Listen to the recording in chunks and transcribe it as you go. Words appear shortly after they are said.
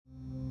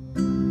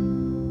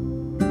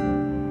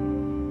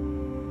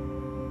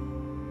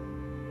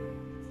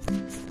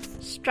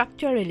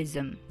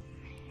Structuralism.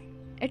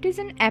 It is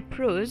an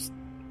approach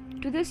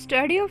to the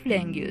study of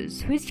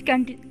language which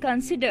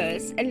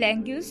considers a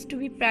language to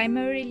be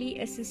primarily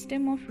a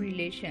system of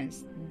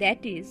relations,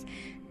 that is,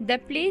 the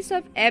place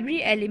of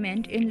every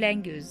element in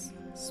language,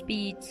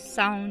 speech,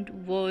 sound,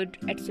 word,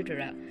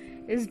 etc.,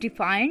 is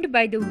defined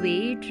by the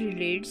way it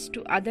relates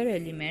to other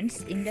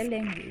elements in the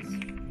language.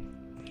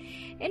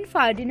 In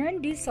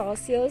Ferdinand de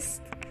Saussure's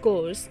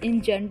course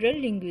in General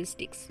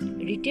Linguistics,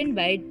 written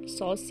by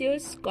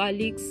Saussure's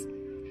colleagues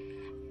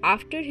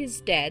after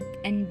his death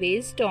and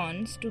based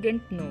on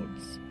student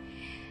notes,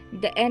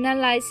 the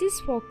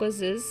analysis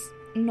focuses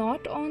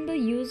not on the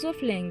use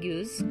of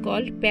language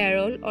called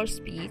parole or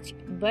speech,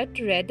 but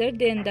rather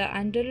than the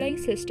underlying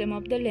system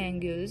of the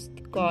language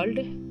called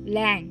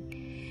lang.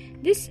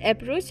 This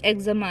approach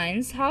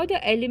examines how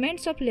the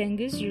elements of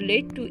language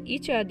relate to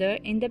each other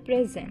in the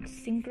present,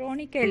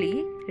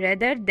 synchronically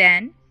rather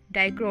than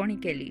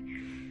diachronically.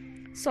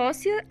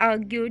 Saussure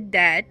argued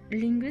that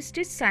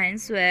linguistic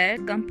science were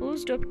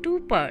composed of two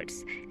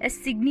parts: a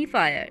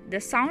signifier,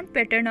 the sound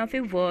pattern of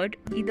a word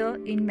either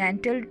in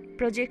mental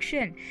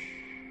projection,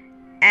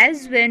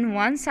 as when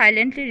one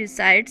silently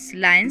recites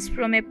lines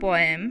from a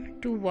poem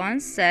to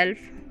oneself,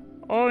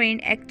 or in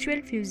actual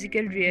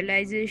physical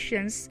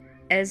realizations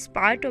as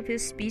part of a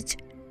speech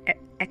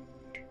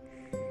act.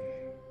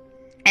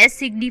 As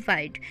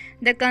signified,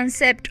 the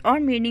concept or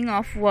meaning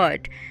of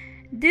word.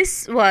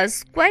 This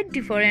was quite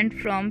different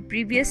from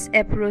previous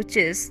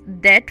approaches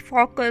that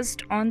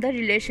focused on the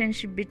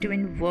relationship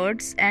between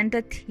words and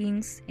the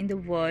things in the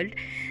world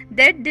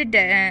that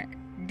they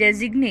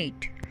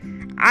designate.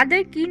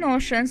 Other key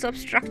notions of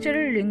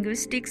structural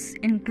linguistics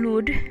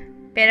include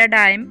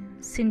paradigm,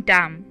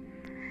 syntagm,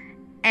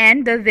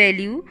 and the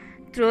value,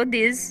 though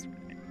these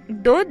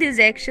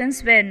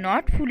actions were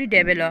not fully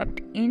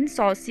developed in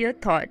Saussure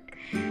thought.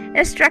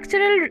 A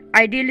structural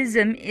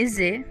idealism is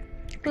a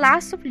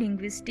class of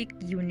linguistic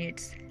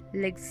units,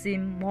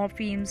 lexemes,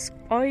 morphemes,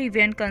 or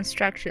even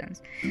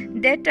constructions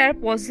that are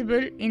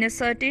possible in a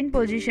certain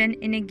position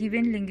in a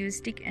given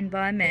linguistic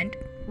environment,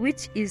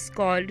 which is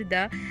called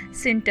the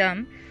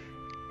syntagm.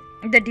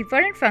 The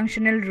different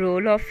functional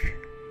role of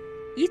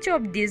each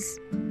of these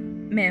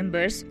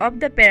members of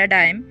the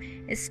paradigm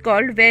is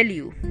called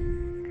value.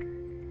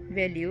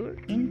 Value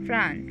in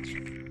French.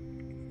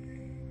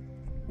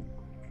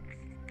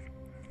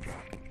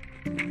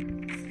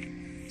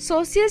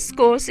 Saussure's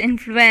course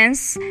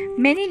influenced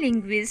many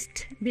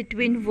linguists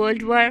between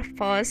World War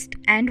I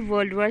and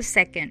World War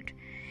II.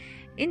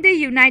 In the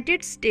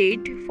United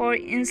States, for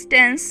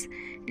instance,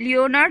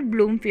 Leonard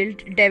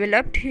Bloomfield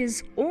developed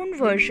his own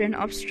version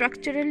of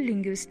structural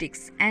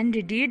linguistics, and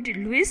did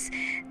Louis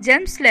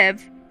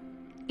Hjelmslev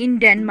in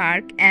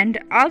Denmark and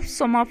Ulf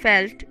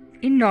Sommerfeld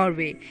in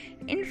Norway.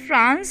 In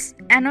France,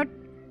 Antoine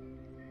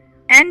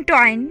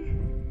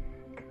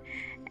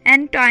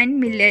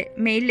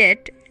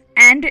Maillet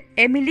and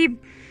Emily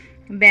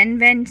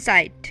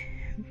Benveniste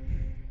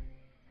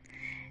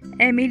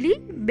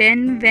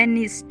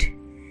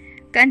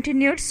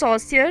continued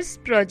Saussure's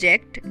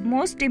project.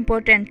 Most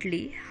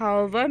importantly,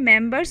 however,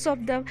 members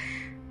of the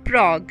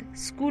Prague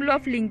School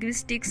of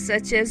Linguistics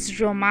such as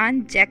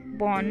Roman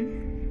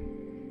Jacobon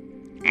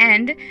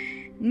and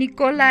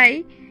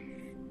Nikolai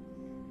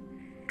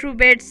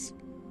Trubetskoy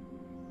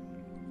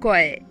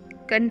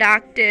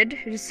conducted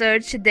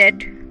research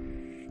that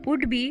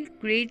would be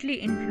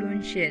greatly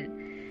influential.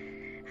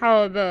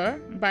 However,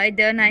 by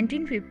the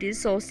 1950s,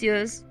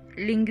 Saussure's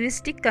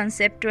linguistic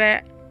concepts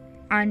were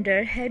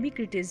under heavy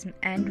criticism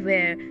and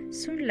were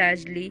soon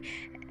largely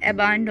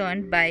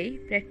abandoned by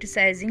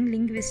practicing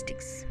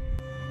linguistics.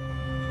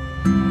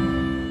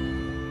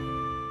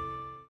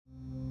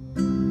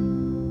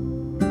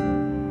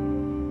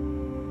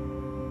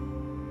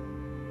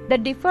 The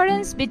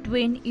difference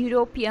between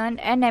European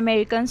and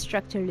American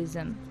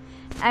structuralism.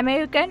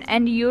 American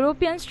and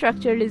European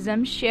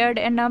structuralism shared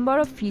a number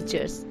of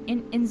features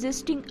in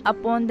insisting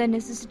upon the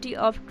necessity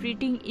of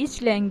treating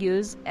each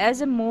language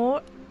as a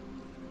more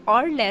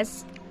or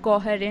less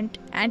coherent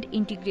and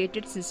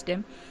integrated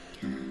system.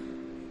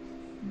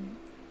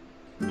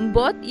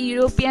 Both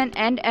European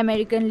and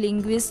American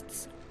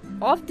linguists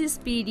of this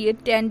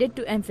period tended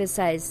to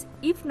emphasize,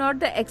 if not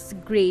the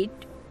exaggerate,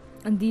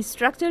 the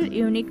structural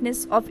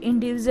uniqueness of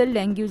individual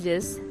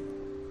languages.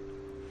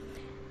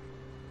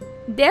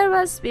 There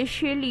was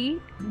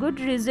especially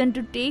good reason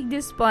to take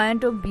this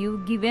point of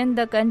view given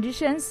the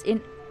conditions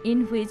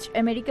in which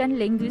American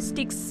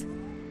linguistics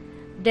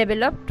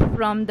developed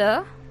from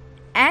the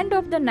end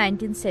of the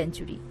 19th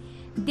century.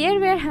 There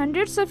were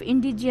hundreds of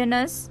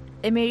indigenous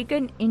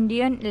American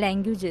Indian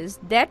languages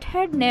that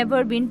had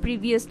never been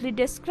previously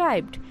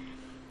described.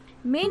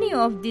 Many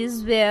of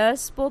these were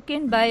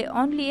spoken by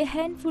only a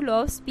handful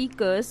of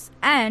speakers,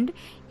 and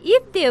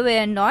if they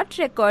were not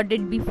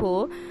recorded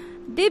before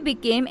they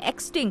became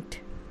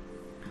extinct,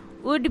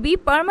 would be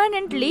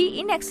permanently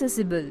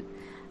inaccessible.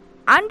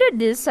 Under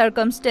these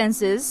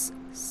circumstances,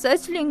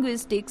 such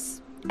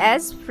linguistics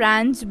as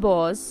Franz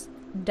Boas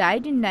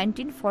died in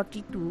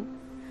 1942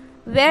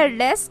 were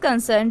less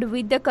concerned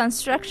with the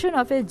construction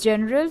of a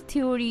general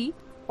theory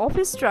of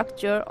a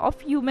structure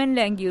of human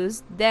language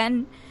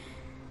than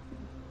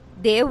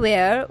they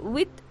were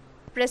with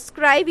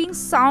prescribing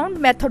sound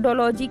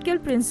methodological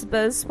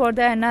principles for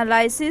the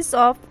analysis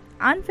of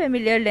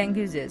unfamiliar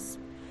languages.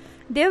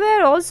 They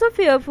were also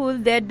fearful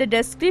that the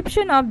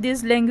description of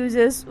these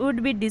languages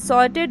would be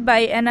distorted by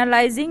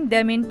analyzing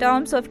them in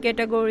terms of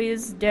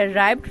categories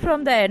derived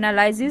from the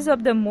analysis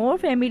of the more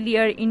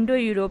familiar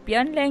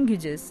Indo-European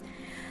languages.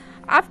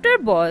 After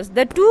Boas,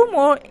 the two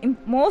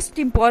most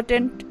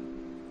important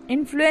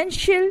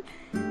influential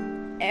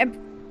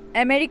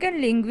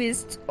American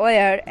linguists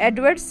were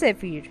Edward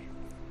Sapir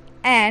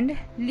and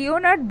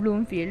Leonard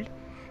Bloomfield.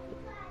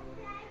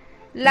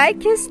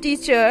 Like his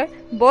teacher,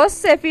 Boas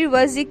Sapir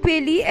was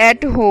equally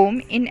at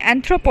home in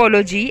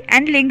anthropology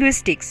and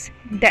linguistics,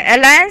 the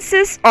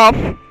alliances of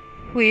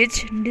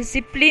which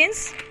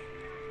disciplines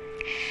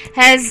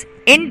has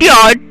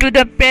endured to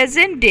the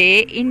present day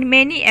in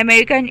many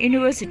American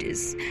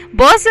universities.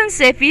 Boas and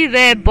Sapir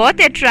were both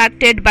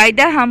attracted by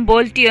the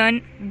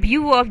Humboldtian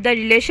view of the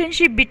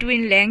relationship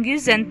between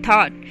language and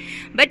thought,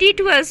 but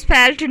it was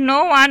felt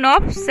no one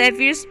of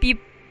Sapir's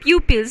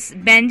pupils,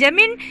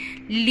 Benjamin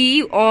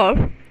Lee,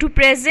 or to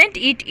present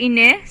it in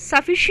a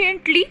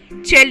sufficiently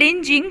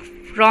challenging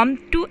form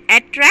to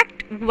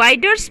attract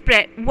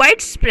widespread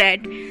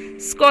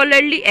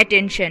scholarly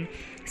attention.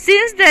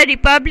 Since the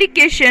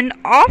publication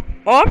of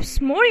Orff's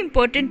more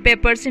important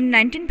papers in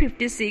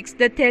 1956,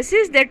 the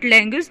thesis that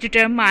language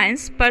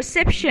determines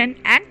perception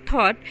and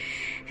thought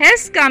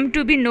has come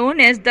to be known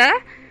as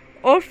the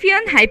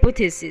Orffian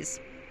hypothesis.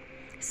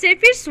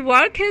 Sapir's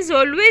work has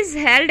always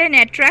held an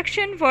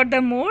attraction for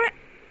the more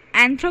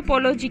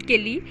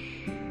anthropologically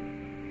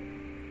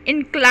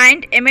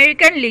inclined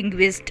American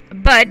linguist,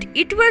 but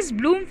it was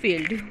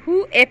Bloomfield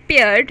who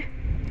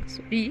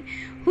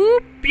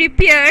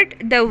prepared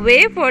the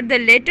way for the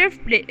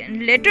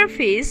later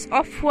phase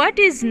of what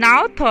is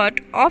now thought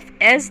of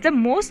as the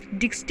most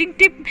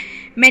distinctive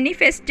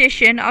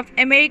manifestation of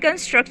American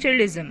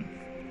structuralism.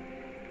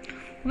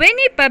 When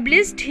he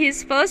published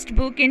his first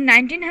book in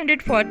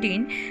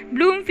 1914,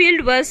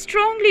 Bloomfield was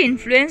strongly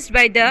influenced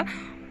by the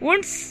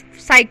Wundt's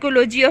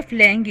psychology of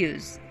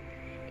language.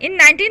 In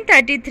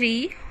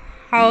 1933,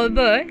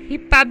 however, he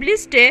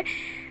published a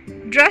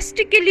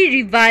drastically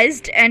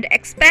revised and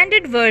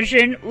expanded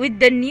version with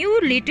the new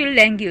little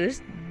language.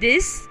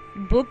 This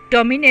book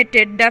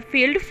dominated the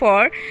field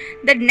for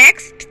the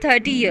next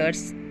 30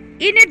 years.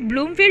 In it,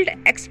 Bloomfield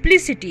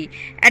explicitly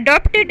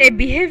adopted a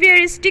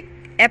behavioristic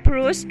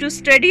approach to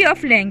study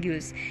of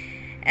language,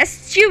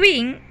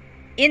 eschewing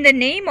in the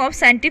name of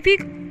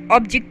scientific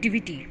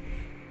objectivity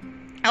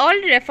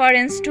all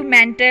reference to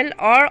mental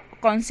or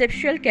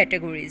conceptual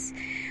categories.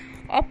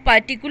 Of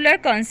particular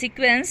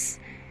consequence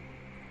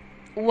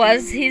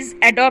was his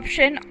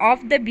adoption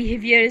of the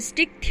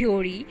behavioristic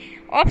theory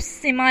of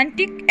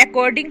semantics,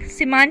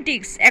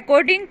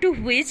 according to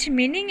which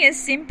meaning is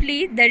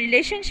simply the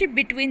relationship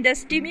between the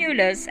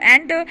stimulus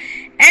and a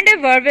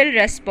verbal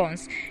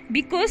response.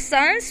 Because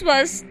science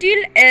was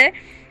still a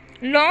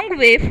long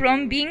way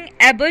from being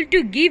able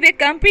to give a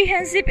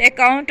comprehensive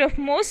account of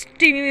most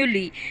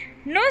stimuli,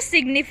 no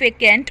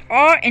significant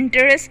or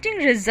interesting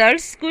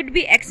results could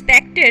be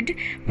expected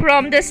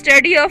from the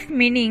study of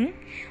meaning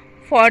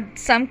for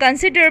some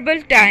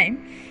considerable time,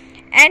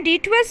 and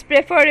it was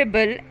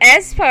preferable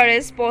as far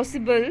as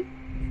possible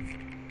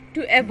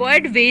to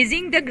avoid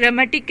basing the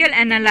grammatical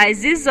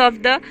analysis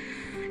of the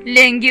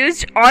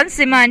language on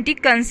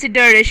semantic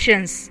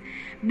considerations.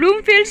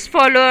 Bloomfield's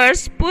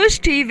followers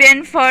pushed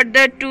even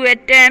further to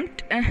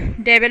attempt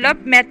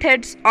develop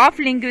methods of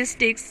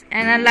linguistics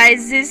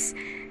analysis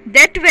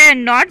that were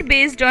not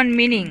based on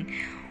meaning.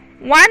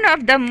 One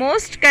of the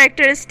most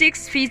characteristic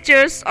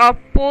features of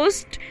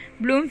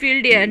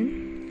post-Bloomfieldian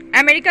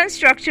American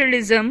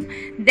structuralism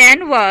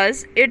then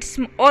was its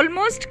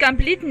almost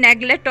complete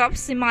neglect of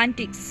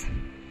semantics.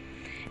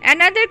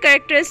 Another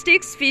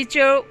characteristic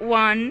feature,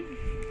 one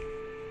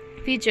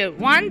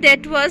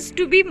that was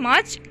to be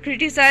much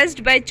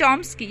criticized by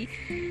Chomsky,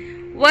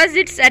 was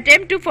its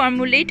attempt to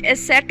formulate a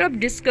set of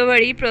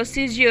discovery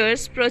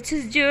procedures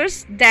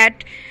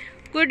that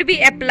could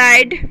be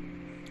applied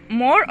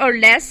more or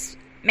less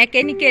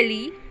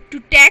mechanically to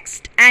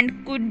text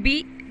and could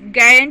be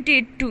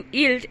guaranteed to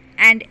yield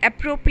an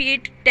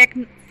appropriate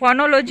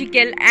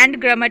phonological and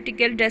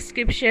grammatical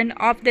description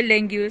of the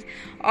language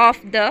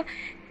of the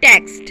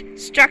text.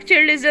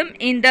 Structuralism,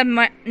 in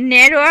the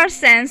narrower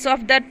sense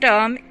of the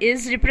term,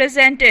 is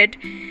represented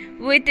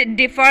with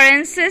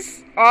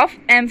differences of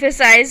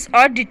emphasis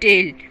or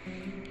detail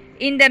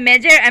in the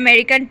major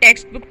American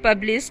textbook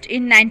published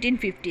in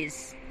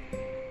 1950s.